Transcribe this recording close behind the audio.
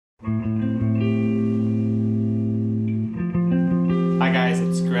Hi guys,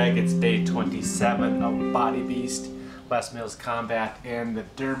 it's Greg. It's day 27 of Body Beast, Les Mills Combat, and the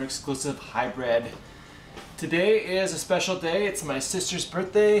Derm Exclusive Hybrid. Today is a special day. It's my sister's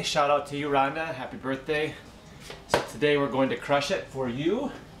birthday. Shout out to you, Rhonda. Happy birthday. So today we're going to crush it for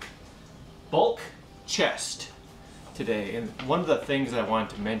you. Bulk chest today. And one of the things I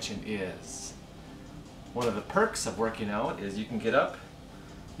wanted to mention is one of the perks of working out is you can get up,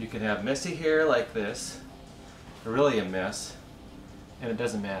 you can have messy hair like this, or really a mess, and it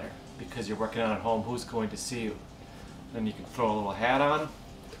doesn't matter because you're working out at home. Who's going to see you? Then you can throw a little hat on,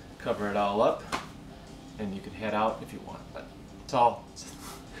 cover it all up, and you can head out if you want. But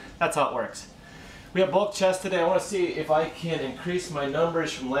that's how it works. We have bulk chest today. I want to see if I can increase my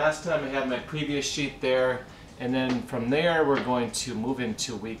numbers from last time. I had my previous sheet there, and then from there we're going to move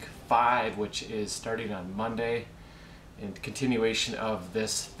into week 5, which is starting on Monday, and continuation of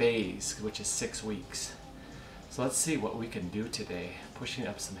this phase, which is 6 weeks. So let's see what we can do today, pushing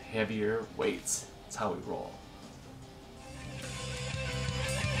up some heavier weights. That's how we roll.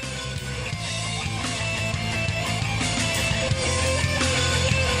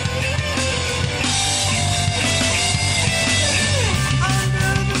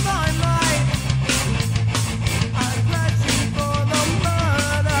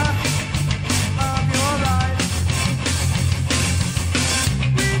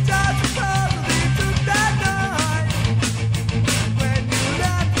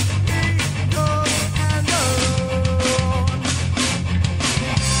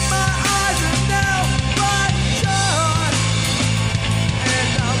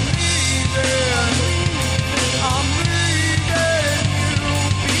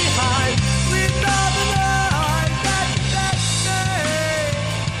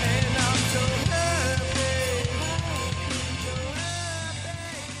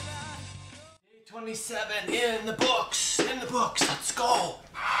 In the books, let's go.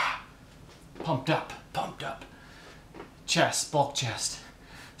 Pumped up. Chest, bulk chest.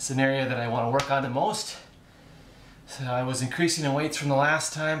 It's an area that I want to work on the most. So I was increasing in weights from the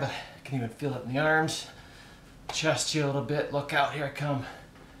last time, but I can even feel it in the arms. Chest here a little bit, look out, here I come.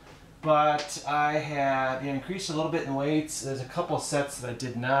 But I had increased a little bit in weights. There's a couple of sets that I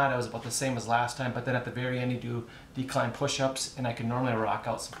did not. I was about the same as last time, but then at the very end you do decline push-ups, and I can normally rock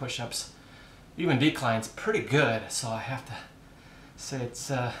out some push-ups. Even decline's pretty good, so I have to say it's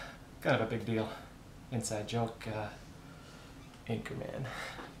kind of a big deal. Inside joke, Anchorman,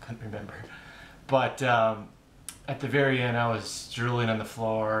 couldn't remember. But at the very end I was drooling on the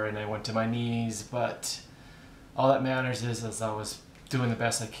floor and I went to my knees, but all that matters is I was doing the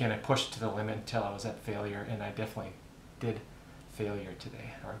best I can. I pushed to the limit until I was at failure, and I definitely did failure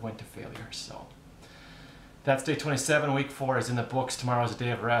today, or went to failure. So that's day 27. Week 4 is in the books. Tomorrow is a day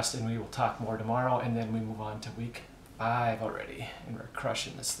of rest, and we will talk more tomorrow, and then we move on to week 5 already, and we're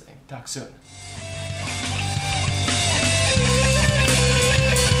crushing this thing. Talk soon.